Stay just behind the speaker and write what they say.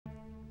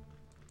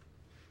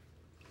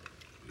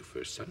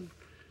first son.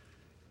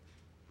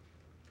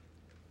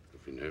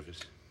 Don't be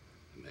nervous.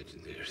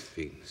 Imagine there are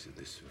things in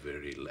this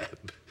very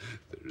lab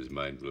that are as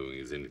mind-blowing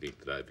as anything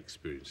that I've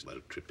experienced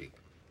while tripping.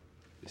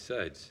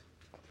 Besides,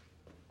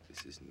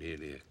 this is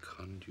merely a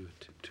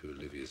conduit to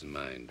Olivia's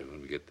mind, and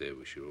when we get there,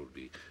 we should all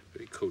be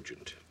very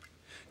cogent.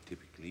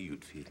 Typically,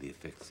 you'd feel the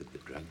effects of the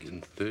drug in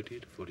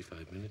 30 to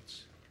 45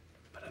 minutes,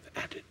 but I've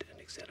added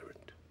an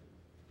accelerant.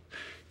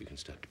 You can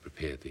start to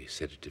prepare the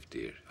sedative,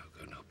 dear.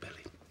 I'll go now,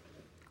 belly.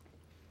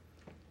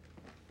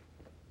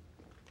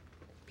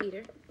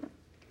 Peter,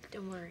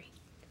 don't worry.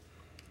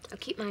 I'll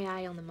keep my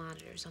eye on the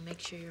monitors. I'll make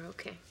sure you're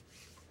okay.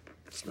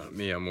 It's not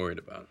me I'm worried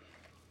about.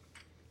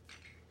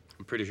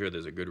 I'm pretty sure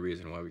there's a good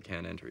reason why we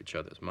can't enter each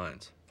other's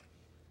minds.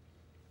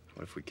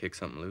 What if we kick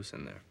something loose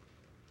in there?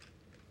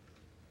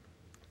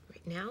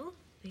 Right now,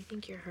 I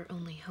think you're her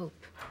only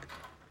hope.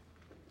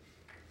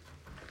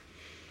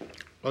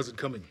 How's it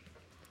coming?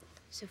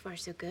 So far,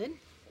 so good.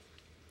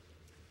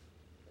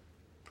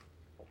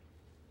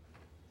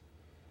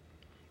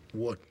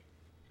 What?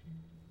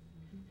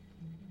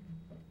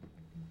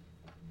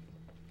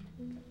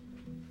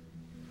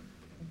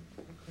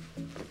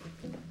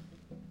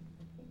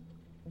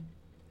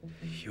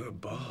 You're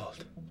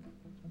bald.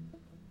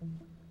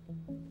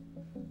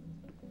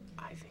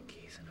 I think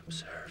he's an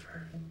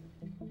observer.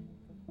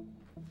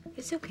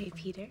 It's okay,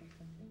 Peter.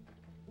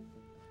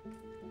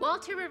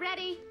 Walter, we're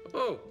ready.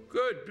 Oh,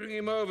 good. Bring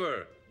him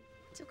over.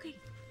 It's okay.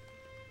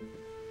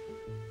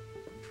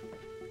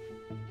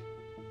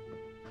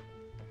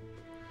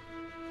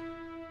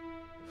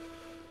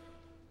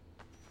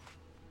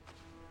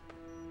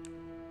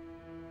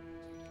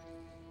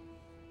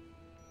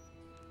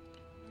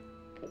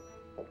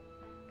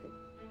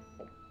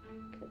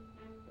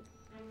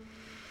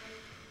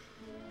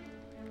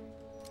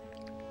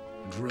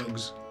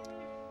 Drugs?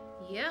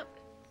 Yep.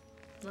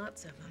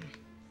 Lots of them.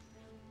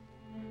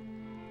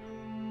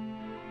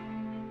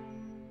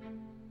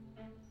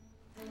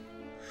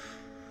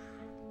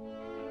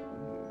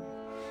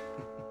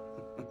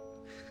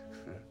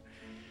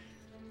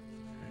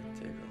 That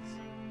tickles.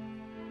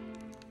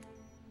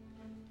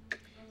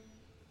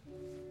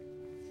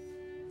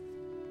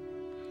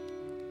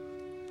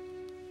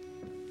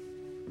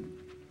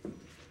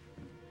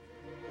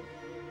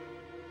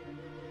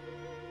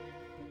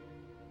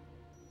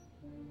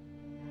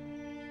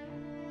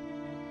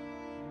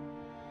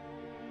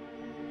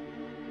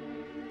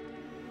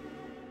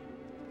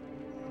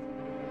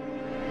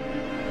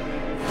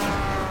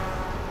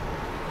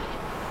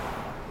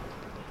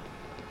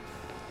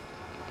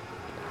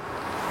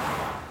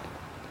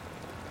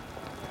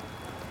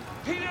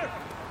 Peter!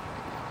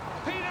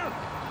 Peter!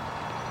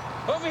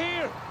 Over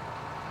here!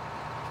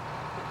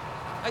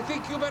 I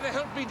think you better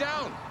help me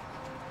down.